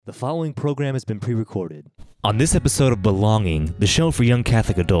The following program has been pre-recorded. On this episode of Belonging, the show for young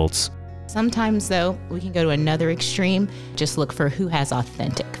Catholic adults. Sometimes, though, we can go to another extreme, just look for who has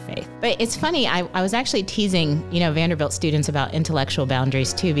authentic faith. But it's funny, I was actually teasing, Vanderbilt students about intellectual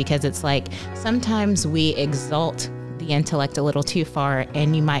boundaries, too, because it's like sometimes we exalt the intellect a little too far,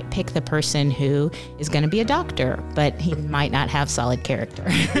 and you might pick the person who is going to be a doctor, but he might not have solid character,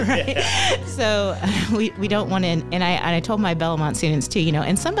 right? So we don't want to, and I told my Belmont students too,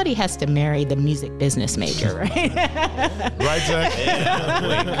 and somebody has to marry the music business major, right? Right, Zach?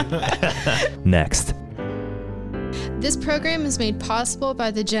 Next. This program is made possible by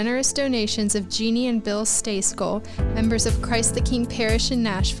the generous donations of Jeannie and Bill Stayskull, members of Christ the King Parish in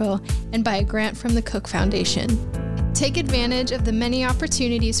Nashville, and by a grant from the Cook Foundation. Take advantage of the many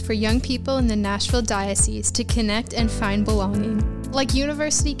opportunities for young people in the Nashville Diocese to connect and find belonging. Like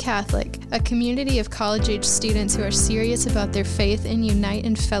University Catholic, a community of college-age students who are serious about their faith and unite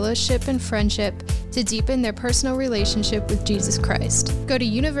in fellowship and friendship to deepen their personal relationship with Jesus Christ. Go to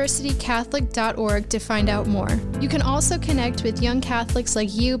universitycatholic.org to find out more. You can also connect with young Catholics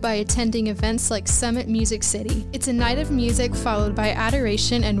like you by attending events like Summit Music City. It's a night of music followed by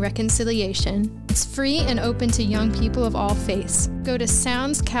adoration and reconciliation. It's free and open to young people of all faiths. Go to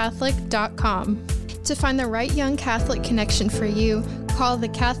soundscatholic.com. To find the right young Catholic connection for you, call the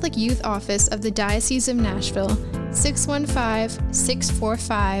Catholic Youth Office of the Diocese of Nashville,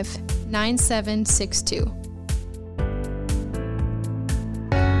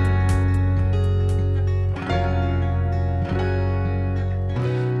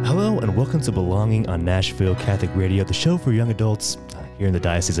 Hello and welcome to Belonging on Nashville Catholic Radio, the show for young adults here in the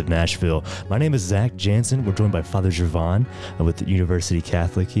Diocese of Nashville. My name is Zach Jansen. We're joined by Father Gervon with the University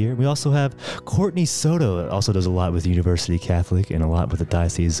Catholic here. We also have Courtney Soto, that also does a lot with University Catholic and a lot with the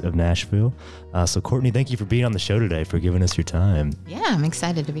Diocese of Nashville. So Courtney, thank you for being on the show today, for giving us your time. Yeah, I'm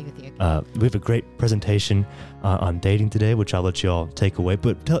excited to be with you. We have a great presentation on dating today, which I'll let you all take away.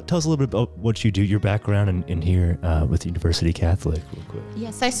 But tell us a little bit about what you do, your background in here with University Catholic real quick.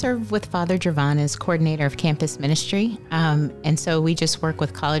 Yes, I serve with Father Gervon as coordinator of campus ministry. And so we just work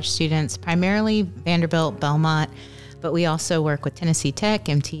with college students, primarily Vanderbilt, Belmont, but we also work with Tennessee Tech,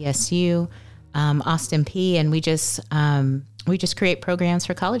 MTSU, Austin Peay, and we just create programs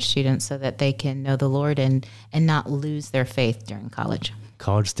for college students so that they can know the Lord and not lose their faith during college.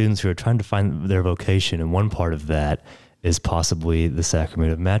 College students who are trying to find their vocation, and one part of that is possibly the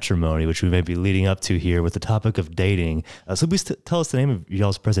sacrament of matrimony, which we may be leading up to here with the topic of dating. So please tell us the name of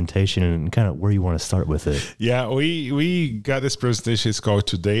y'all's presentation and kind of where you want to start with it. Yeah, we got this presentation. It's called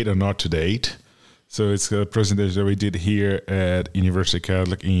To Date or Not to Date. So it's a presentation that we did here at University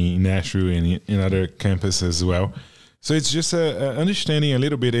Catholic in Nashville and in other campuses as well. So it's just understanding a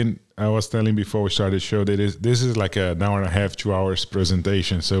little bit, and I was telling before we started the show that this is like an hour and a half, 2 hours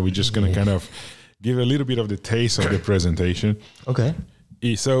presentation. So we're just going to kind of give a little bit of the taste of the presentation. Okay.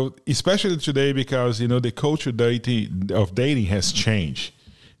 So especially today, because, the culture of dating has changed.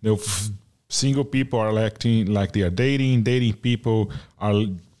 Single people are acting like they are dating people are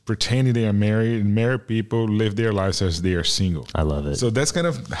pretending they are married, and married people live their lives as they are single. I love it. So that's kind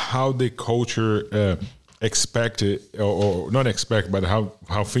of how the culture expected, or not expect, but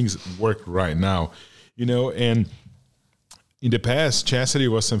how things work right now. And in the past, chastity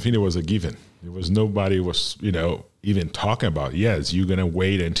was something that was a given. There was nobody was, even talking about, yes, you're going to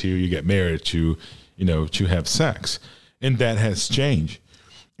wait until you get married to have sex. And that has changed.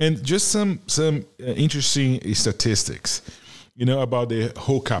 And just some interesting statistics, about the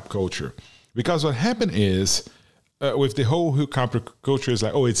hookup culture. Because what happened is, with the whole hookup culture is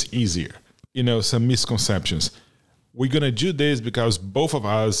like, oh, it's easier. Some misconceptions. We're going to do this because both of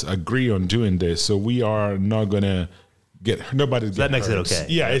us agree on doing this. So we are not going to nobody. So that makes it okay.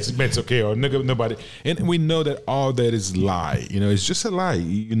 Yeah, it's okay, or nobody. And we know that all that is lie. It's just a lie.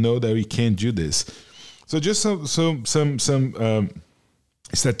 You know that we can't do this. So just some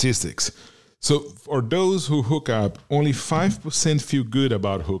statistics. So for those who hook up, only 5% feel good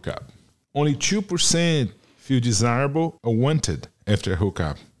about hookup. Only 2% feel desirable or wanted after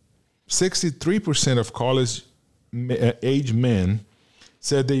hookup. 63% of college-age men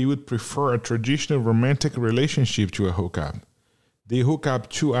said they would prefer a traditional romantic relationship to a hookup. They hook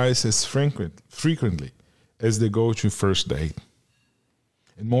up twice as frequently as they go to first date.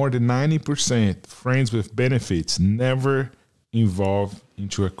 And more than 90% friends with benefits never involve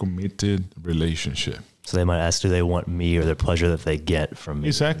into a committed relationship. So they might ask, do they want me or the pleasure that they get from me?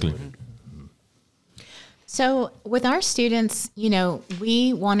 Exactly. So with our students,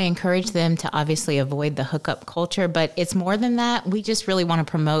 we want to encourage them to obviously avoid the hookup culture, but it's more than that. We just really want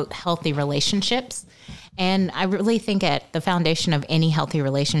to promote healthy relationships. And I really think at the foundation of any healthy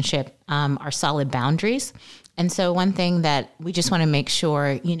relationship are solid boundaries. And so one thing that we just want to make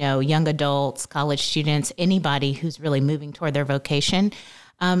sure, young adults, college students, anybody who's really moving toward their vocation,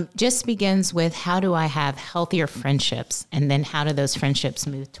 just begins with how do I have healthier friendships? And then how do those friendships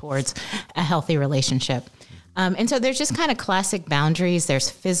move towards a healthy relationship? And so there's just kind of classic boundaries.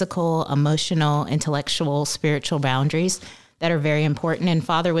 There's physical, emotional, intellectual, spiritual boundaries that are very important. And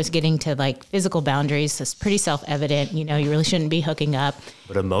Father was getting to like physical boundaries. It's pretty self-evident. You really shouldn't be hooking up.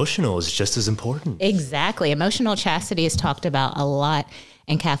 But emotional is just as important. Exactly. Emotional chastity is talked about a lot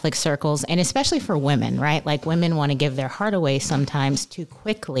in Catholic circles, and especially for women, right? Like women want to give their heart away sometimes too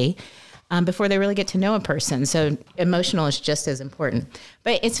quickly before they really get to know a person. So emotional is just as important.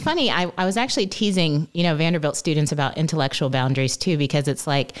 But it's funny, I was actually teasing, Vanderbilt students about intellectual boundaries too, because it's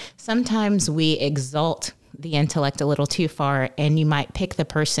like sometimes we exalt the intellect a little too far, and you might pick the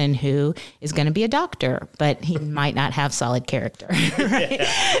person who is going to be a doctor, but he might not have solid character, right?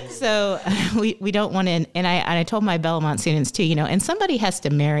 Yeah. So we don't want to, and I told my Belmont students too, and somebody has to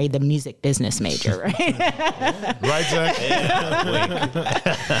marry the music business major, right? Right, Zach?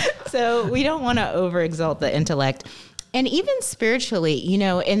 Yeah. So we don't want to overexalt the intellect. And even spiritually,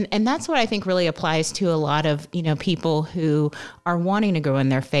 and that's what I think really applies to a lot of, people who are wanting to grow in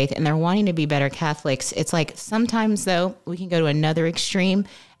their faith and they're wanting to be better Catholics. It's like sometimes, though, we can go to another extreme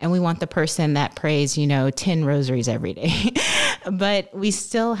and we want the person that prays, 10 rosaries every day. But we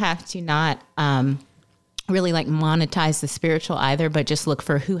still have to not really like monetize the spiritual either, but just look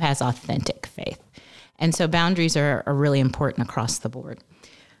for who has authentic faith. And so boundaries are really important across the board.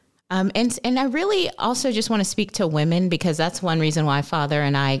 And I really also just want to speak to women, because that's one reason why Father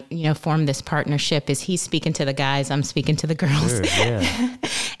and I, formed this partnership, is he's speaking to the guys, I'm speaking to the girls. Sure, yeah.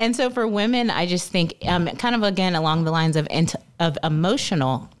 And so for women, I just think kind of, again, along the lines of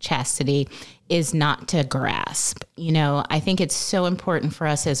emotional chastity is not to grasp. I think it's so important for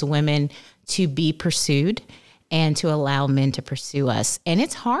us as women to be pursued and to allow men to pursue us. And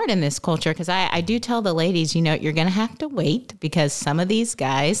it's hard in this culture, because I do tell the ladies, you're going to have to wait, because some of these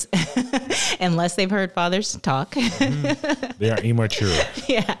guys, unless they've heard fathers talk, they are immature.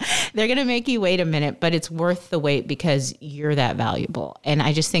 Yeah, they're going to make you wait a minute, but it's worth the wait because you're that valuable. And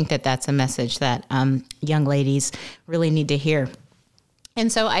I just think that that's a message that young ladies really need to hear. And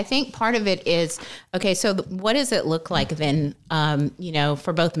so I think part of it is, okay, so what does it look like then,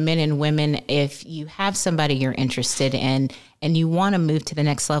 for both men and women, if you have somebody you're interested in and you want to move to the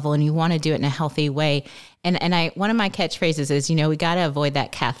next level and you want to do it in a healthy way. And one of my catchphrases is, we got to avoid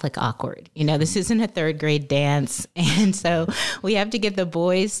that Catholic awkward. This isn't a third grade dance. And so we have to get the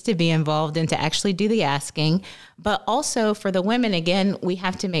boys to be involved and to actually do the asking. But also for the women, again, we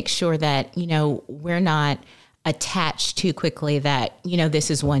have to make sure that, we're not attached too quickly that,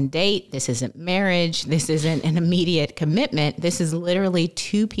 this is one date, this isn't marriage, this isn't an immediate commitment. This is literally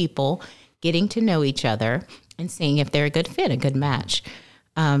two people getting to know each other and seeing if they're a good fit, a good match.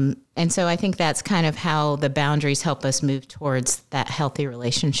 And so I think that's kind of how the boundaries help us move towards that healthy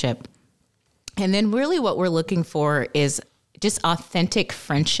relationship. And then really what we're looking for is just authentic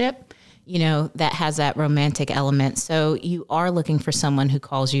friendship, that has that romantic element. So you are looking for someone who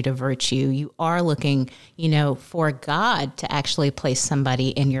calls you to virtue. You are looking, for God to actually place somebody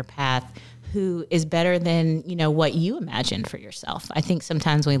in your path who is better than, what you imagined for yourself. I think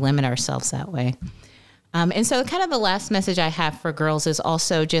sometimes we limit ourselves that way. And so kind of the last message I have for girls is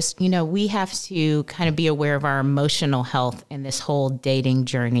also just, we have to kind of be aware of our emotional health in this whole dating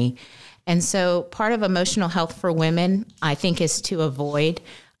journey. And so part of emotional health for women, I think, is to avoid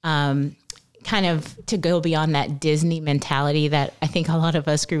kind of to go beyond that Disney mentality that I think a lot of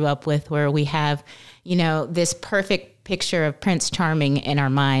us grew up with, where we have, this perfect picture of Prince Charming in our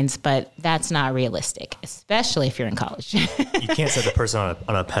minds, but that's not realistic, especially if you're in college. You can't set the person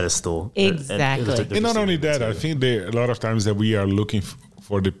on a pedestal. Exactly. And not only that, I think a lot of times that we are looking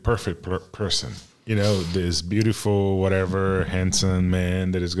for the perfect person. This beautiful, whatever, handsome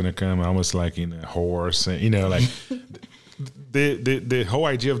man that is going to come almost like in a horse, like... The whole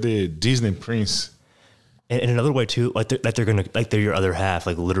idea of the Disney prince, and another way too, they're your other half,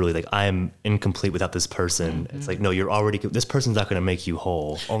 like literally, like I'm incomplete without this person. Mm-hmm. It's like, no, this person's not going to make you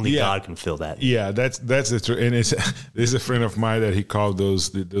whole. Only God can fill that. Yeah, that's the truth. And there's a friend of mine that he called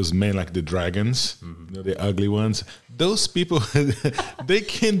those men like the dragons, mm-hmm. The ugly ones. Those people, they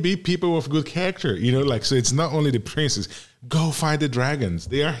can be people with good character, so it's not only the princes. Go find the dragons.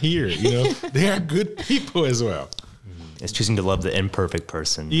 They are here, they are good people as well. It's choosing to love the imperfect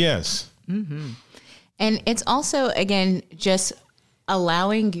person. Yes. Mm-hmm. And it's also, again, just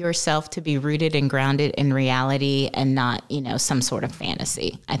allowing yourself to be rooted and grounded in reality and not, some sort of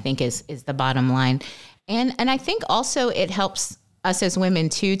fantasy, I think is the bottom line. And I think also it helps us as women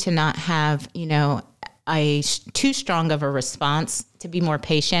too to not have, too strong of a response, to be more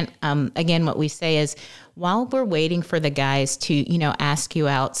patient. Again, what we say is, while we're waiting for the guys to, ask you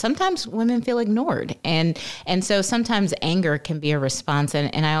out, sometimes women feel ignored. And so sometimes anger can be a response.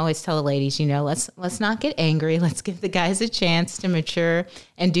 And I always tell the ladies, let's not get angry. Let's give the guys a chance to mature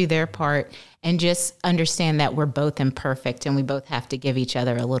and do their part, and just understand that we're both imperfect and we both have to give each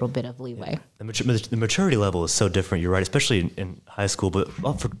other a little bit of leeway. The maturity level is so different. You're right, especially in high school, but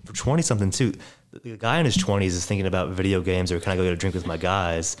for 20-something too. The guy in his 20s is thinking about video games, or can I go get a drink with my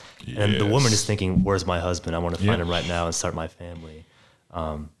guys? And the woman is thinking, where's my husband? I want to find him right now and start my family.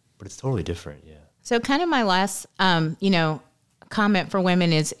 But it's totally different, yeah. So kind of my last, comment for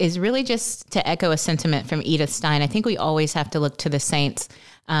women is really just to echo a sentiment from Edith Stein. I think we always have to look to the saints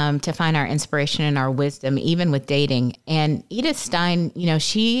to find our inspiration and our wisdom, even with dating. And Edith Stein,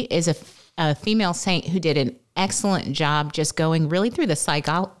 she is a female saint who did an excellent job just going really through the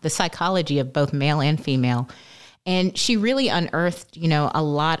psychology of both male and female. And she really unearthed, a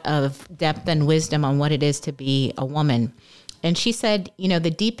lot of depth and wisdom on what it is to be a woman. And she said,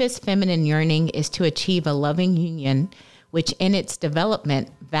 the deepest feminine yearning is to achieve a loving union, which in its development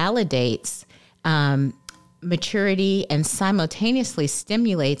validates maturity and simultaneously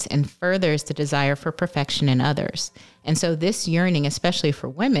stimulates and furthers the desire for perfection in others. And so this yearning, especially for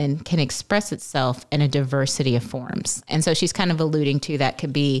women, can express itself in a diversity of forms. And so she's kind of alluding to that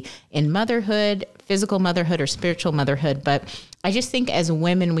could be in motherhood, physical motherhood, or spiritual motherhood. But I just think as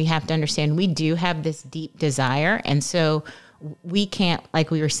women, we have to understand we do have this deep desire. And so we can't, like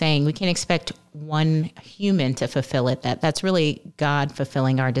we were saying, we can't expect one human to fulfill it. That's really God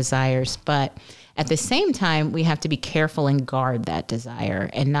fulfilling our desires. But at the same time, we have to be careful and guard that desire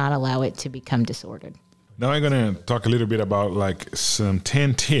and not allow it to become disordered. Now I'm going to talk a little bit about like some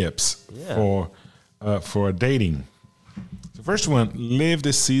 10 tips for dating. The first one, live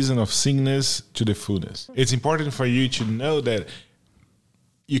the season of singleness to the fullness. It's important for you to know that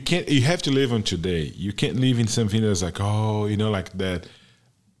you have to live on today. You can't live in something that's like, like that,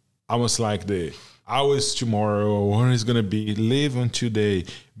 almost like the hours tomorrow, when it's going to be. Live on today.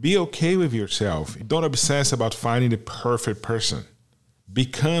 Be okay with yourself. Don't obsess about finding the perfect person.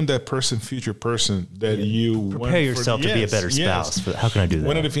 Become that person, future person that you want. Prepare yourself to be a better spouse. How can I do that?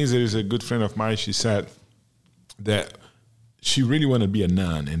 One of the things that is a good friend of mine, she said that she really wanted to be a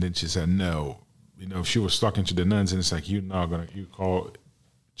nun. And then she said, no. She was talking to the nuns, and it's like, you call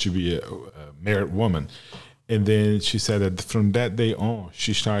to be a married woman. And then she said that from that day on,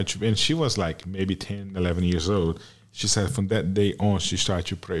 she started to, and she was like maybe 10, 11 years old. She said from that day on, she started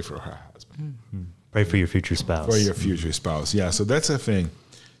to pray for her husband. Mm-hmm. Pray for your future spouse. For your future spouse, yeah. So that's a thing.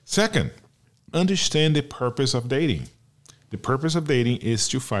 Second, understand the purpose of dating. The purpose of dating is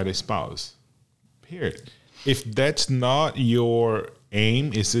to find a spouse, period. If that's not your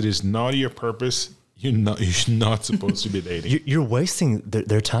aim, if it is not your purpose, you're not supposed to be dating. You're wasting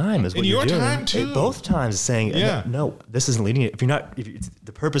their time, is what you're doing. And your time too. Both times saying, no, this isn't leading it.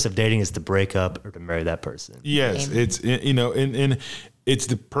 The purpose of dating is to break up or to marry that person. Yes, it's and it's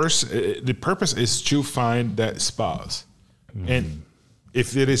the person. The purpose is to find that spouse, and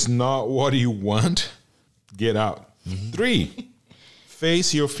if it is not what you want, get out. 3,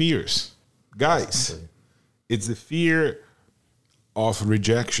 face your fears, guys. It's the fear of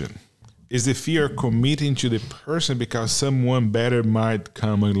rejection. Is the fear of committing to the person because someone better might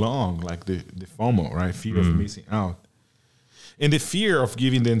come along, like the FOMO, right? Fear of missing out. And the fear of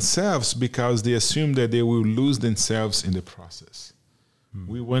giving themselves because they assume that they will lose themselves in the process.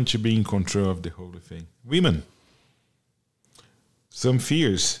 We want to be in control of the whole thing. Women, some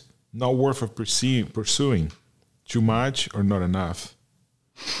fears, not worth of pursuing, too much or not enough.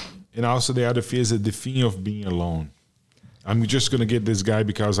 And also the other fear is the fear of being alone. I'm just going to get this guy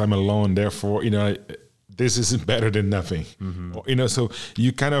because I'm alone. Therefore, this isn't better than nothing. Or, so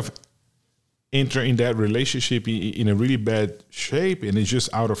you kind of enter in that relationship in a really bad shape, and it's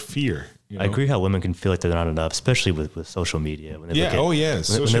just out of fear. I agree how women can feel like they're not enough, especially with social media. When they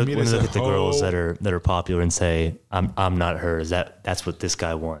social media. When they look at the girls that are popular and say, "I'm not hers." That's what this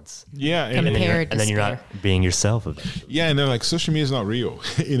guy wants. Yeah, and then you're not being yourself. Yeah, and they're like, social media is not real.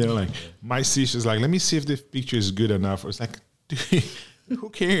 My sister's like, let me see if this picture is good enough. Or it's like, dude, who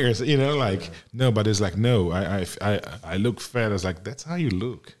cares? No, but it's like, no, I look fat. I was like, that's how you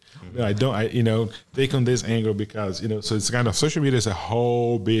look. No, I don't. Take on this angle because so it's kind of, social media is a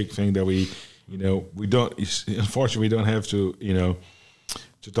whole big thing that we don't. Unfortunately, we don't have to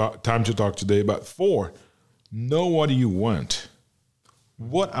time to talk today. But 4, know what you want.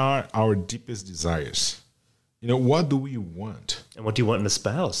 What are our deepest desires? what do we want? And what do you want in a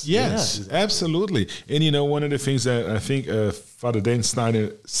spouse? Yes, absolutely. And one of the things that I think Father Dan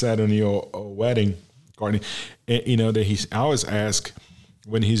Snyder said on your wedding, Courtney, that he's always asked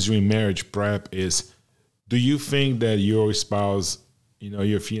when he's doing marriage prep is, do you think that your spouse,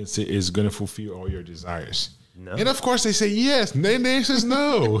 your fiancé is going to fulfill all your desires? No. And of course they say yes. And then the answer is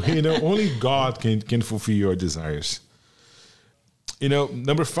no. Only God can fulfill your desires.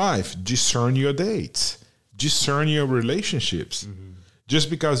 Number 5, discern your dates. Discern your relationships. Mm-hmm. Just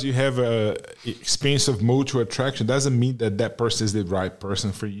because you have a experience of mutual attraction doesn't mean that person is the right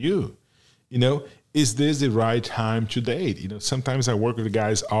person for you. Is this the right time to date? Sometimes I work with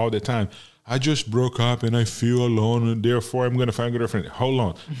guys all the time. I just broke up and I feel alone, and therefore I'm going to find a girlfriend. Hold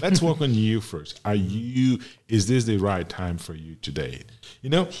on. Let's work on you first. Is this the right time for you to date?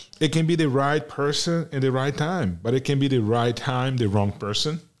 It can be the right person and the right time, but it can be the right time, the wrong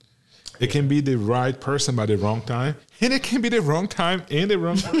person. It can be the right person by the wrong time, and it can be the wrong time and the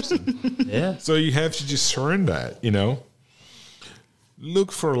wrong person. Yeah. So you have to discern that,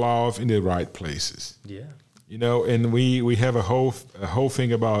 Look for love in the right places. Yeah. And we have a whole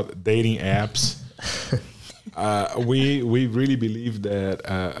thing about dating apps. We really believe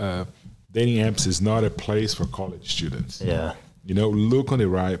that dating apps is not a place for college students. Yeah. Look on the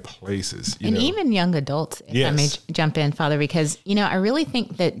right places. And even young adults, if I may jump in, Father, because, I really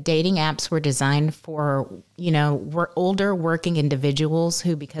think that dating apps were designed for, we're older working individuals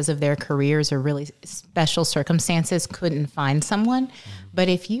who, because of their careers or really special circumstances, couldn't find someone. But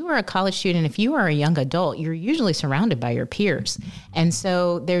if you are a college student, if you are a young adult, you're usually surrounded by your peers. And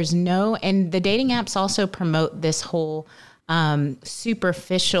so and the dating apps also promote this whole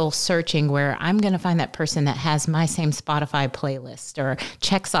superficial searching where I'm going to find that person that has my same Spotify playlist or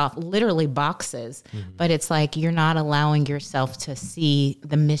checks off literally boxes. Mm-hmm. But it's like you're not allowing yourself to see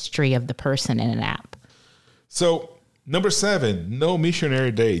the mystery of the person in an app. So number 7, no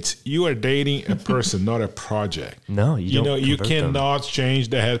missionary dates. You are dating a person, not a project. No, you cannot change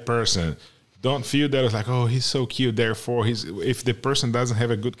the head person. Don't feel that it's like, oh, he's so cute. Therefore, if the person doesn't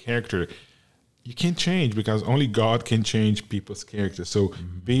have a good character, you can't change because only God can change people's character. So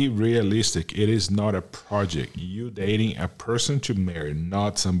be realistic. It is not a project. You dating a person to marry,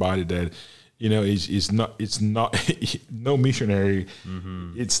 not somebody that, it's not no missionary.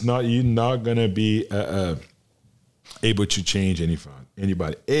 Mm-hmm. It's not, you're not going to be able to change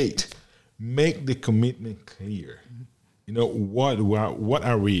anybody. 8, make the commitment clear. What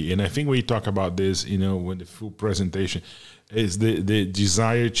are we? And I think we talk about this, when the full presentation is the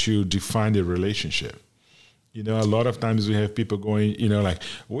desire to define the relationship. A lot of times we have people going, like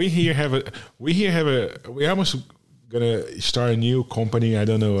we almost gonna start a new company. I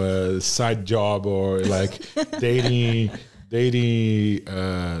don't know, a side job or like dating.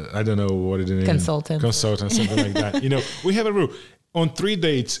 I don't know what it is. Consultant, something like that. We have a rule on 3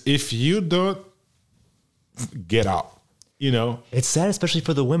 dates. If you don't get out. It's sad, especially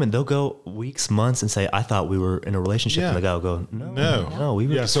for the women. They'll go weeks, months, and say, "I thought we were in a relationship," and the guy will go, "No, we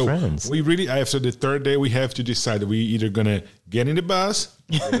were just friends." We really, after the 3rd day, we have to decide that we either gonna get in the bus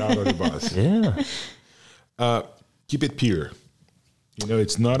or get out of the bus. Yeah. Keep it pure.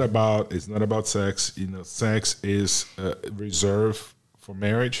 It's not about sex. Sex is reserved for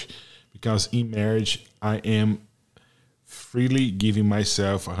marriage, because in marriage I am freely giving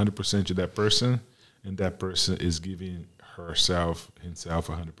myself 100% to that person, and that person is giving himself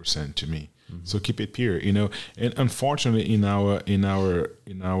 100% to me. Mm-hmm. So keep it pure, And unfortunately, in our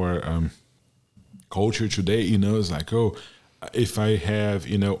culture today, it's like, oh, if I have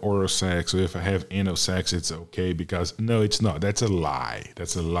oral sex or if I have anal sex, it's okay, because no, it's not. That's a lie.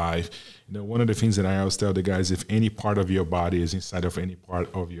 That's a lie. One of the things that I always tell the guys, if any part of your body is inside of any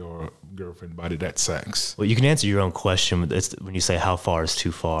part of your girlfriend body, that's sex. Well, you can answer your own question when you say how far is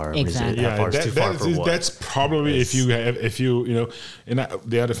too far. Exactly. How far is too far for what? That's probably if you. And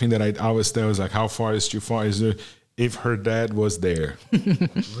the other thing that I always tell is like, how far is too far? Is if her dad was there.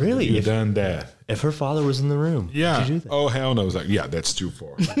 Really? You've done that. If her father was in the room. Yeah. Would you do that? Oh, hell no. It's like, yeah, that's too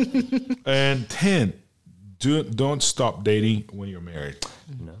far. And 10, don't stop dating when you're married.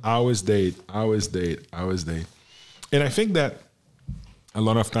 No. Always date. And I think that a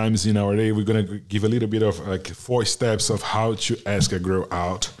lot of times in our day, we're going to give a little bit of like 4 steps of how to ask a girl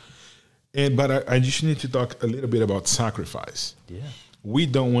out. But I just need to talk a little bit about sacrifice. Yeah. We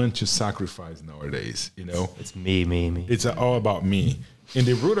don't want to sacrifice nowadays, It's me. It's all about me. And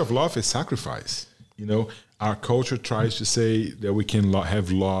the root of love is sacrifice. Our culture tries to say that we can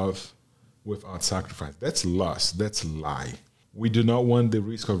have love without sacrifice. That's lust. That's lie. We do not want the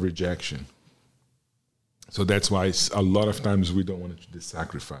risk of rejection. So that's why a lot of times we don't want to do the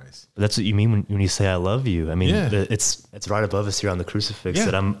sacrifice. But that's what you mean when you say I love you. I mean, Yeah. it's right above us here on the crucifix Yeah.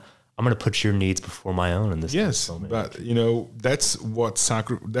 that I'm going to put your needs before my own in this Yes, moment. but that's what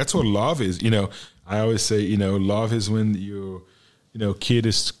that's what love is. I always say, love is when your kid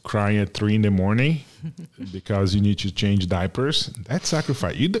is crying at 3 a.m. because you need to change diapers. That's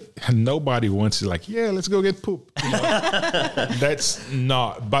sacrifice. Nobody wants it like, yeah, let's go get poop. That's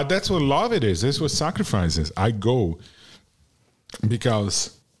not, but that's what love it is. That's what sacrifice is. I go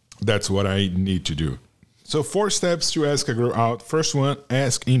because that's what I need to do. So 4 steps to ask a girl out. First one,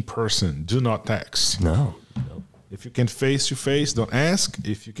 ask in person. Do not text. No. If you can face to face, don't ask.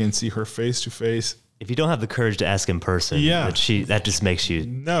 If you can see her face to face, If you don't have the courage to ask in person, Yeah. that just makes you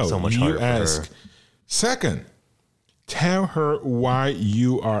so much harder for her. Second, tell her why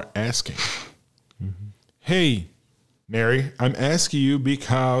you are asking. Hey, Mary, I'm asking you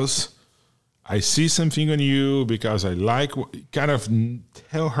because I see something on you, because I like, kind of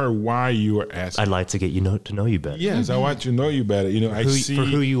tell her why you are asking. I'd like to get to know you better. Yes, I want to know you better. I see For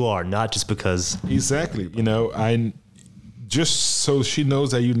who you are, not just because. exactly. I just so she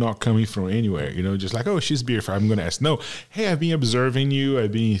knows that you're not coming from anywhere. Just like, oh, she's beautiful, I'm going to ask. No, hey, I've been observing you.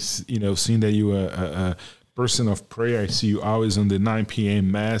 I've been seeing that you are a person of prayer. I see you always on the 9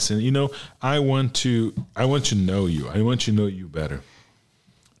 p.m. mass, and I want to know you. I want to know you better.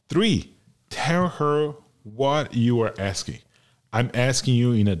 3, tell her what you are asking. I'm asking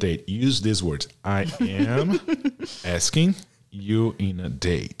you in a date. Use these words. I am asking you in a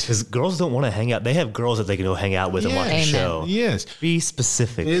date. Because girls don't want to hang out. They have girls that they can go hang out with and watch a Amen. show. Yes. Be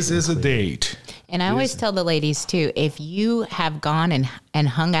specific. This is a date. And I always tell the ladies too, if you have gone and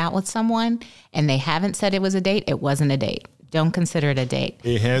hung out with someone and they haven't said it was a date, it wasn't a date. Don't consider it a date.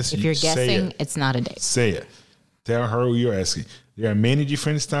 It has. If you're say guessing, it. it's not a date. Say it. Tell her who you're asking. There are many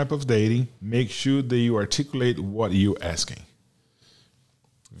different types of dating. Make sure that you articulate what you're asking.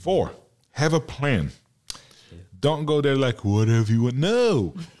 4, have a plan. Don't go there like, whatever you want.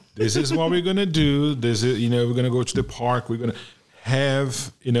 No, this is what we're going to do. This is, we're going to go to the park. We're going to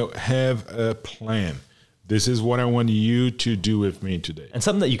have a plan. This is what I want you to do with me today. And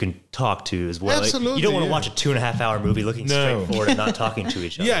something that you can talk to as well. Absolutely, you don't want to yeah. watch a 2.5-hour movie looking straight forward and not talking to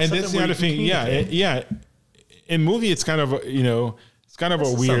each other. Yeah, and Something that's the where other you can thing. Yeah, communicate. yeah. In movie, it's kind of it's kind of That's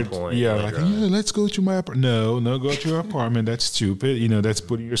a at some weird. point Yeah, later like on. let's go to my apartment. No, go to your apartment. That's stupid. That's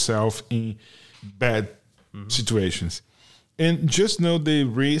putting yourself in bad situations. And just know the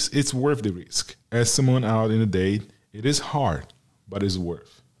risk. It's worth the risk. As someone out in a date, it is hard, but it's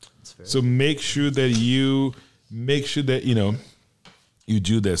worth. So make sure that you do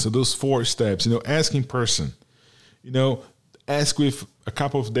that. So those 4 steps. Ask in person. Ask with a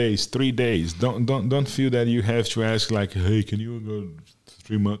couple of days, 3 days. Don't feel that you have to ask like, hey, can you go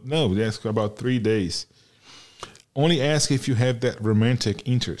 3 months? No, ask about 3 days. Only ask if you have that romantic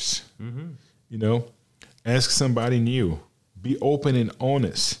interest. Ask somebody new. Be open and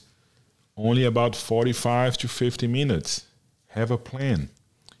honest. Only about 45 to 50 minutes. Have a plan.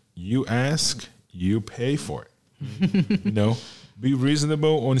 You ask, you pay for it. Be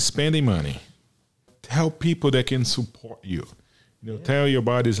reasonable on spending money. Tell people that can support you. Tell your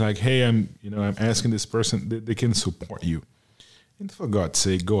bodies like, hey, I'm asking this person that they can support you. And for God's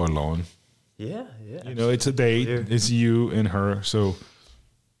sake, go alone. Yeah. It's a date. It's you and her. So,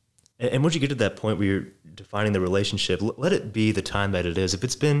 And once you get to that point where you're defining the relationship, let it be the time that it is. If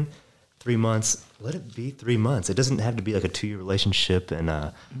it's been 3 months, let it be 3 months. It doesn't have to be like a 2-year relationship and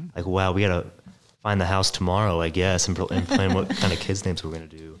like, wow, we got to find the house tomorrow, I guess, and plan what kind of kids' names we're going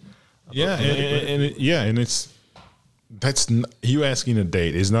to do. yeah, and it's you asking a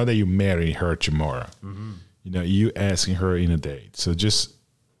date. It's not that you marry her tomorrow. You asking her in a date. So just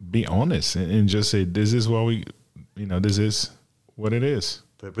be honest and just say, this is what this is what it is.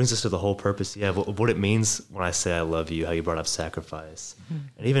 But it brings us to the whole purpose, of what it means when I say I love you, how you brought up sacrifice.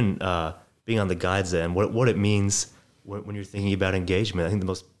 And even being on the guide's end, what it means when you're thinking about engagement. I think the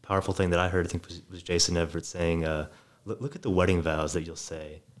most powerful thing that I heard, was Jason Everett saying, look at the wedding vows that you'll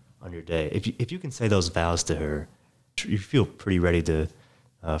say on your day. If you can say those vows to her, you feel pretty ready to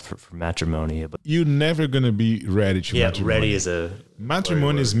for matrimony. But You're never going to be ready to matrimony. ready is a...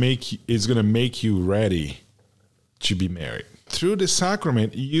 Matrimony is going to make you ready to be married. Through the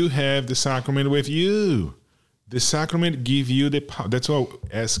sacrament, you have the sacrament with you. The sacrament give you the power. That's what,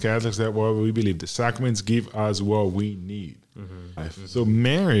 as Catholics, that's what we believe. The sacraments give us what we need. So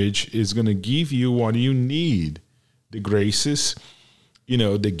marriage is going to give you what you need. The graces,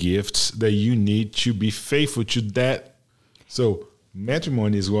 the gifts that you need to be faithful to that. So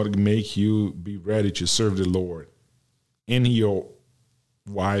matrimony is what make you be ready to serve the Lord and your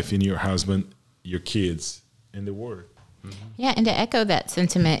wife and your husband your kids in the Word. Yeah, and to echo that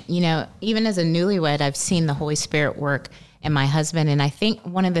sentiment, even as a newlywed, I've seen the Holy Spirit work in my husband. And I think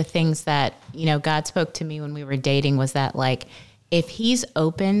one of the things that, God spoke to me when we were dating was that, like, if he's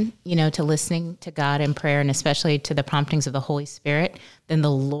open, to listening to God in prayer, and especially to the promptings of the Holy Spirit, then the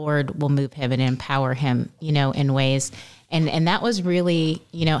Lord will move him and empower him, in ways. And that was really,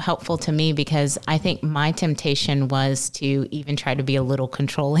 helpful to me, because I think my temptation was to even try to be a little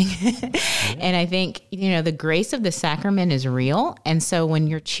controlling. And I think, the grace of the sacrament is real. And so when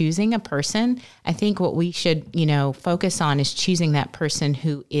you're choosing a person, I think what we should, focus on is choosing that person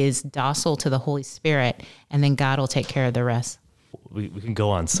who is docile to the Holy Spirit, and then God will take care of the rest. We can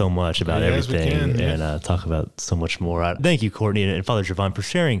go on so much about everything and talk about so much more. Thank you, Courtney and Father Gervon, for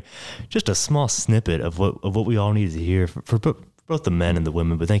sharing just a small snippet of what we all needed to hear for both the men and the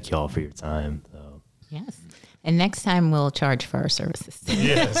women. But thank you all for your time. So. Yes. And next time we'll charge for our services.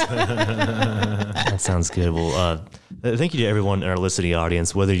 Yes. That sounds good. Well, thank you to everyone in our listening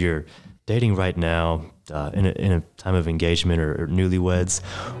audience, whether you're dating right now, in a time of engagement or newlyweds,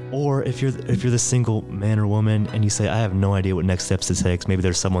 or if you're the single man or woman and you say, I have no idea what next steps to take. Maybe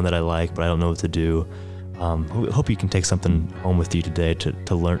there's someone that I like, but I don't know what to do. We hope you can take something home with you today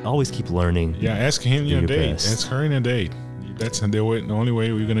to learn. Always keep learning. Yeah, ask him your date. Best. Ask her in a date. That's the only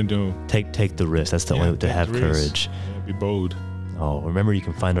way we're gonna do. Take the risk. That's the only way to have courage. Yeah, be bold. Oh, remember, you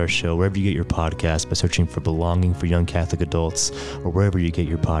can find our show wherever you get your podcast by searching for Belonging for Young Catholic Adults, or wherever you get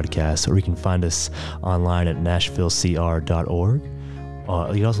your podcasts, or you can find us online at nashvillecr.org.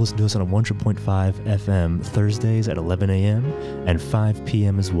 You can also listen to us on a 100.5 FM Thursdays at 11 a.m. and 5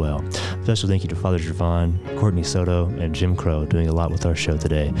 p.m. as well. Special thank you to Father Gervon, Courtney Soto, and Jim Crow, doing a lot with our show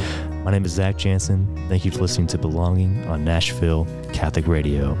today. My name is Zach Jansen. Thank you for listening to Belonging on Nashville Catholic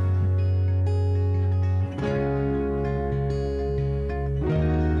Radio.